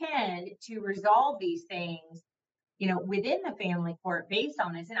we intend to resolve these things within the family court based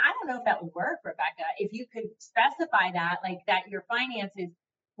on this. And I don't know if that would work, Rebecca, if you could specify that, like that your finances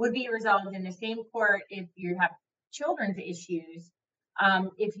would be resolved in the same court if you have children's issues,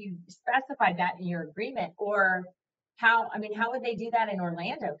 if you specified that in your agreement, or how would they do that in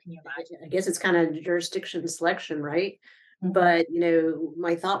Orlando? Can you imagine? I guess it's kind of jurisdiction selection, right? Mm-hmm. But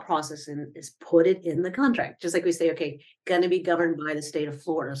my thought process is put it in the contract, just like we say, okay, going to be governed by the state of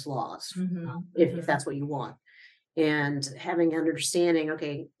Florida's laws, Mm-hmm. if Mm-hmm. that's what you want. And having understanding,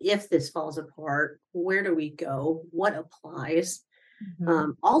 okay, if this falls apart, where do we go? What applies?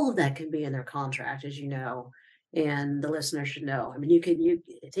 Mm-hmm. All of that can be in their contract, as you know, and the listener should know. I mean, you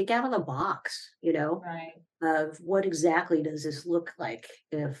think out of the box, Right. of what exactly does this look like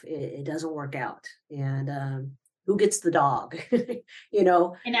if it doesn't work out, and who gets the dog, you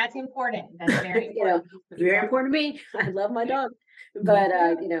know, And that's important. That's very you know, important piece for very people. important to me. I love my dog, Me but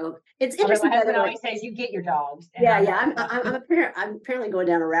too. it's Although my interesting by the husband way. always says you get your dogs, and Yeah, I'm yeah. like, I'm a parent. I'm apparently going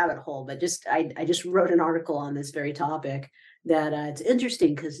down a rabbit hole, but I just wrote an article on this very topic that it's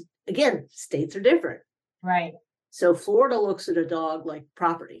interesting because again, states are different. right. So Florida looks at a dog like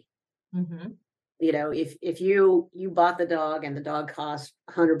property. Mm-hmm. If you bought the dog and the dog cost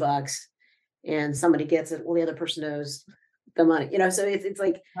 $100 and somebody gets it, well, the other person knows the money. So it's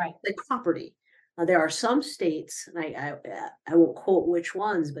Right. like property. There are some states, and I won't quote which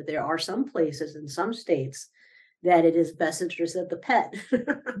ones, but there are some places in some states that it is best interest of the pet.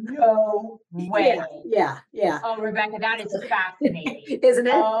 No Yeah, way. yeah, yeah. Oh, Rebecca, that is fascinating. Isn't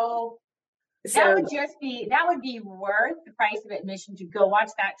it? Oh, So that would be worth the price of admission to go watch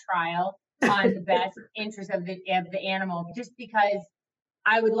that trial on the best interest of the animal, just because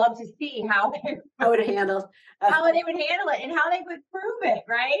I would love to see how they I would handle. how they would handle it and how they would prove it,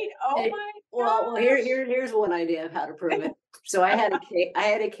 right? Oh Eh, my well, gosh. here's one idea of how to prove it. So I had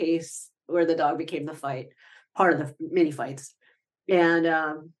a case where the dog became the fight, part of the many fights. And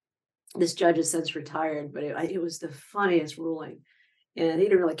this judge has since retired, but it was the funniest ruling. And he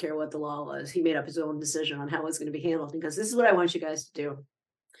didn't really care what the law was. He made up his own decision on how it was going to be handled. Because this is what I want you guys to do.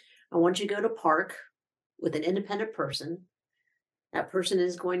 I want you to go to park with an independent person. That person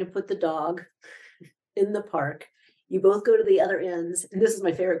is going to put the dog in the park. You both go to the other ends. And this is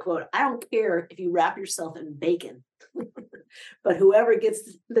my favorite quote. I don't care if you wrap yourself in bacon, but whoever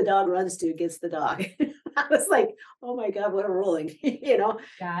gets the dog runs to gets the dog. I was like, oh my God, what a ruling,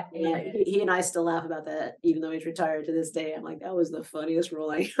 That Yeah, is. he and I still laugh about that, even though he's retired to this day. I'm like, that was the funniest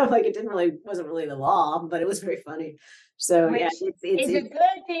ruling. I'm like, wasn't really the law, but it was very funny. So Which yeah, is a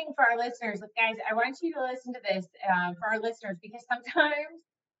good thing for our listeners. Look, guys, I want you to listen to this for our listeners, because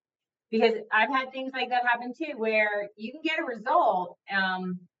I've had things like that happen too, where you can get a result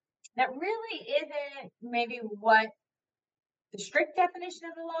that really isn't maybe what the strict definition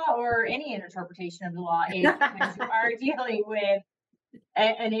of the law or any interpretation of the law is, because you are dealing with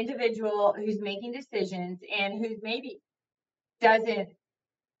an individual who's making decisions and who's maybe doesn't,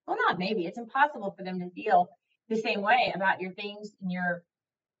 well, not maybe, it's impossible for them to feel the same way about your things and your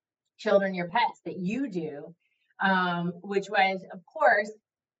children, your pets that you do, which was, of course,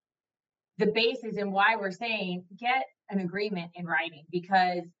 the basis and why we're saying get an agreement in writing,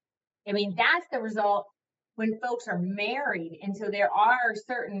 because I mean, that's the result when folks are married. And so there are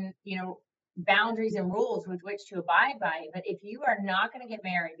certain, boundaries and rules with which to abide by. But if you are not going to get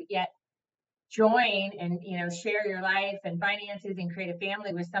married, but yet join and, share your life and finances and create a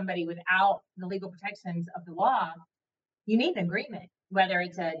family with somebody without the legal protections of the law, you need an agreement, whether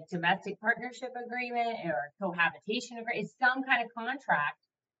it's a domestic partnership agreement or a cohabitation agreement. It's some kind of contract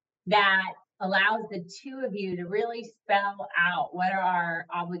that allows the two of you to really spell out what are our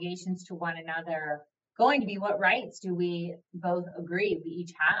obligations to one another going to be, what rights do we both agree we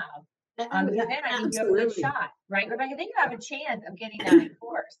each have. Because then I think you have a good absolutely. shot, right, Rebecca? Then you have a chance of getting that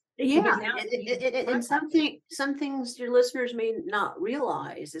enforced. Because Yeah, now and some things your listeners may not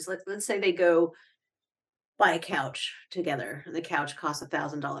realize is, let's say they go buy a couch together, and the couch costs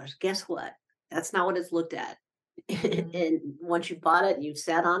 $1,000. Guess what? That's not what it's looked at. Mhm. And once you've bought it and you've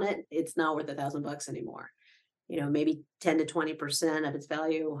sat on it, it's not worth $1,000 anymore. Maybe 10 to 20% of its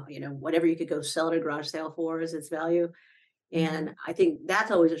value, whatever you could go sell at a garage sale for is its value. And Mhm. I think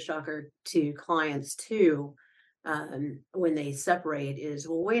that's always a shocker to clients too, when they separate is,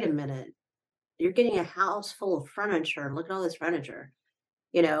 well, wait a minute, you're getting a house full of furniture. Look at all this furniture.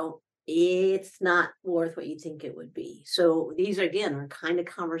 It's not worth what you think it would be. So these again are kind of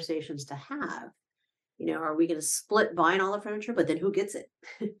conversations to have. Are we going to split buying all the furniture? But then who gets it?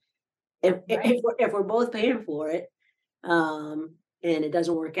 if, Right. if we're both paying for it, and it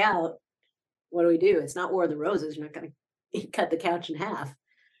doesn't work out, what do? It's not War of the Roses. You're not going to cut the couch in half.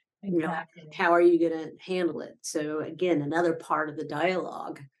 Exactly. How are you going to handle it? So again, another part of the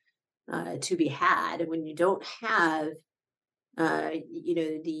dialogue to be had when you don't have,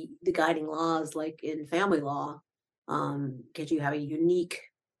 the guiding laws like in family law, because you have a unique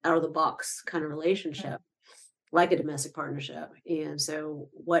out of the box kind of relationship like a domestic partnership. And so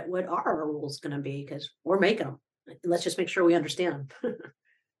what are our rules going to be? Because we're making them. Let's just make sure we understand them.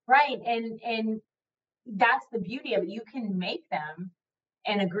 Right. And that's the beauty of it. You can make them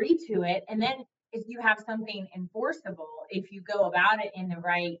and agree to it. And then if you have something enforceable, if you go about it in the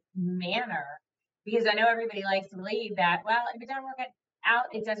right manner, because I know everybody likes to believe that, well, if it doesn't work out,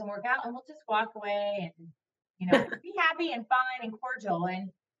 it doesn't work out, and we'll just walk away and, be happy and fine and cordial. And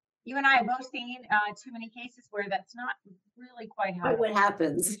you and I have both seen too many cases where that's not really quite how Quite it what works.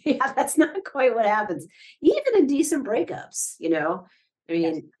 happens. Yeah, that's not quite what happens. Even in decent breakups. I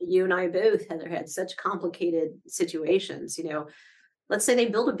Yes. mean, you and I both, Heather, had such complicated situations. Let's say they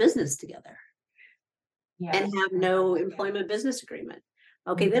build a business together and Yes. have I love no that. Yeah. employment business agreement.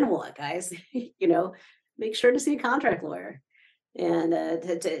 Okay, Mhm. then what, guys? Make sure to see a contract lawyer and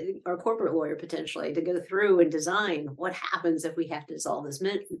or corporate lawyer potentially to go through and design what happens if we have to dissolve this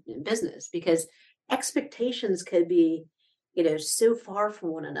business, because expectations could be so far from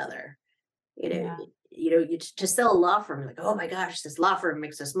one another. you know Yeah. you just sell a law firm, like, oh my gosh, this law firm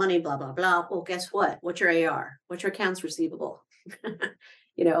makes us money, blah blah blah. Well, guess what? What's your AR? What's your accounts receivable?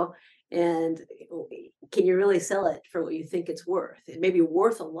 you know and can you really sell it for what you think it's worth? It may be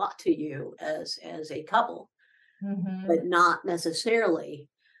worth a lot to you as a couple, Mhm. but not necessarily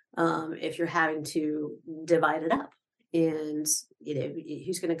if you're having to divide it up. And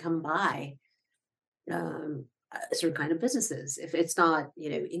who's going to come by certain kind of businesses if it's not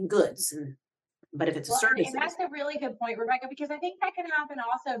in goods, but if it's a Well, and services. that's a really good point, Rebecca, because I think that can happen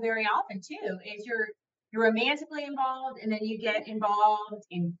also very often too, is you're romantically involved, and then you get involved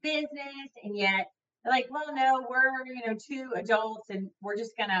in business, and yet they're like, well, no, we're, two adults and we're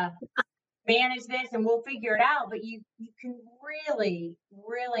just gonna manage this and we'll figure it out. But you can really,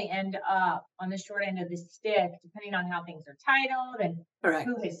 really end up on the short end of the stick, depending on how things are titled and Correct.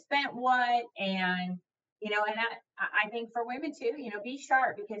 who has spent what. And, and I think for women too, be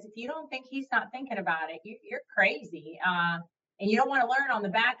sharp, because if you don't think he's not thinking about it, you're crazy. And you don't want to learn on the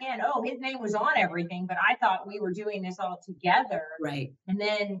back end, oh, his name was on everything, but I thought we were doing this all together. Right. And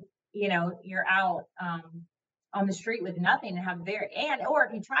then, you're out on the street with nothing and have or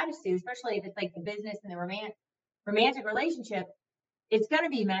if you try to sue, especially if it's like the business and the romantic relationship, it's going to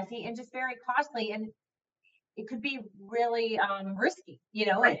be messy and just very costly. And it could be really risky,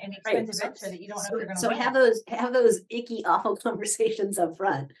 Right, an expensive venture that you don't know if you're going to win. Have those icky, awful conversations up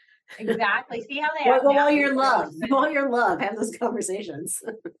front. Exactly. See how they while you're in love, have those conversations.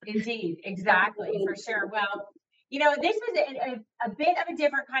 Indeed. Exactly. For sure. Well, this was a bit of a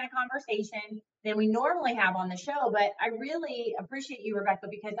different kind of conversation than we normally have on the show, but I really appreciate you, Rebecca,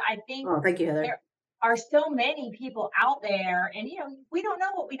 because I think thank you, Heather. there are so many people out there, and we don't know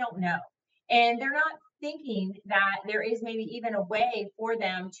what we don't know, and they're not thinking that there is maybe even a way for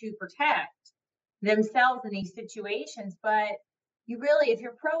them to protect themselves in these situations. But you really, if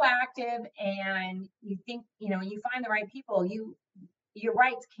you're proactive and you think, you find the right people, your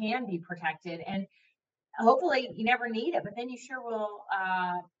rights can be protected. And hopefully you never need it, but then you sure will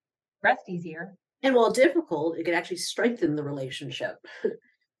rest easier. And while difficult, it can actually strengthen the relationship.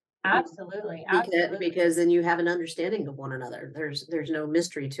 Absolutely. Because then you have an understanding of one another. There's no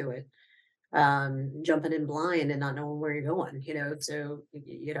mystery to it. Jumping in blind and not knowing where you're going, so,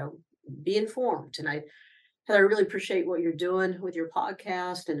 be informed. And I really appreciate what you're doing with your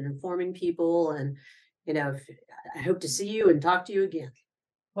podcast and informing people. And, I hope to see you and talk to you again.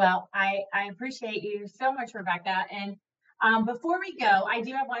 Well, I appreciate you so much, Rebecca. And before we go, I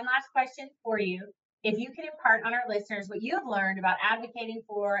do have one last question for you. If you can impart on our listeners what you have learned about advocating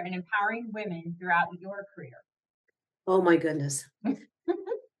for and empowering women throughout your career. Oh, my goodness.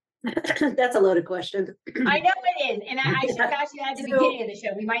 That's a loaded question. I know it is. And I should have asked you at the beginning of the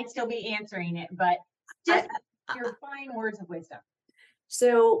show. We might still be answering it, but just your fine words of wisdom.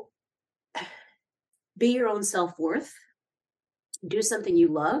 So be your own self-worth. Do something you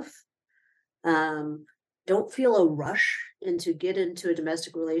love. Don't feel a rush get into a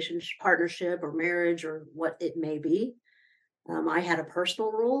domestic relationship, partnership, or marriage, or what it may be. I had a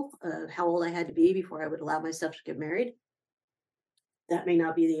personal rule of how old I had to be before I would allow myself to get married. That may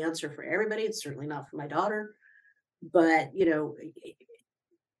not be the answer for everybody. It's certainly not for my daughter. But,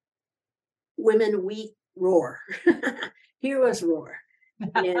 women, we roar. Hear us roar.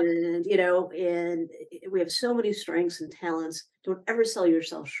 And, and we have so many strengths and talents. Don't ever sell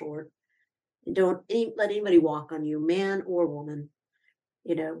yourself short. Don't let anybody walk on you, man or woman.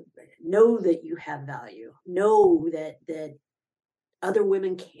 Know that you have value. Know that other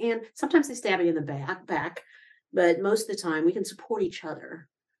women can. Sometimes they stab you in the back, but most of the time we can support each other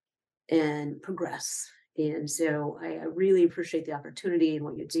and progress. And so I really appreciate the opportunity and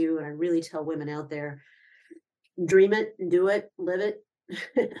what you do. And I really tell women out there, dream it, do it, live it.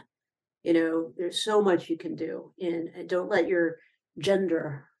 There's so much you can do, and don't let your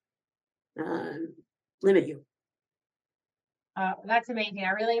gender limit you. That's amazing.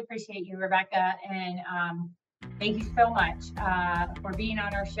 I really appreciate you, Rebecca, and thank you so much for being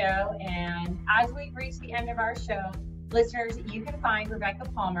on our show. And as we reach the end of our show, listeners, you can find Rebecca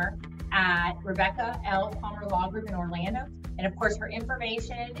Palmer at Rebecca L. Palmer Law Group in Orlando. And of course, her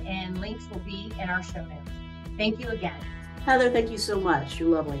information and links will be in our show notes. Thank you again. Heather, thank you so much. You're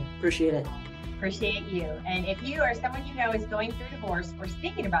lovely. Appreciate it. Appreciate you. And if you or someone you know is going through divorce or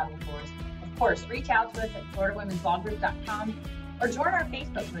thinking about divorce, of course, reach out to us at FloridaWomen'sLawGroup.com or join our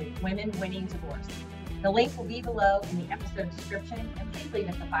Facebook group, Women Winning Divorce. The link will be below in the episode description, and please leave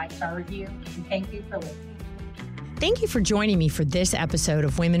us a 5-star review. And thank you for listening. Thank you for joining me for this episode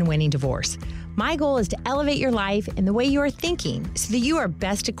of Women Winning Divorce. My goal is to elevate your life and the way you are thinking so that you are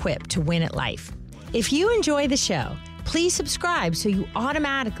best equipped to win at life. If you enjoy the show, please subscribe so you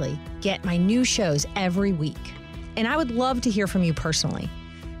automatically get my new shows every week. And I would love to hear from you personally.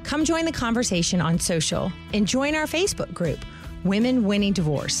 Come join the conversation on social and join our Facebook group, Women Winning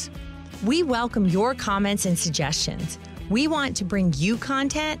Divorce. We welcome your comments and suggestions. We want to bring you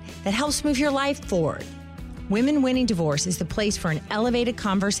content that helps move your life forward. Women Winning Divorce is the place for an elevated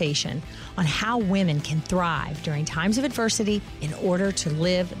conversation on how women can thrive during times of adversity in order to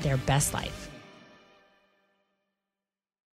live their best life.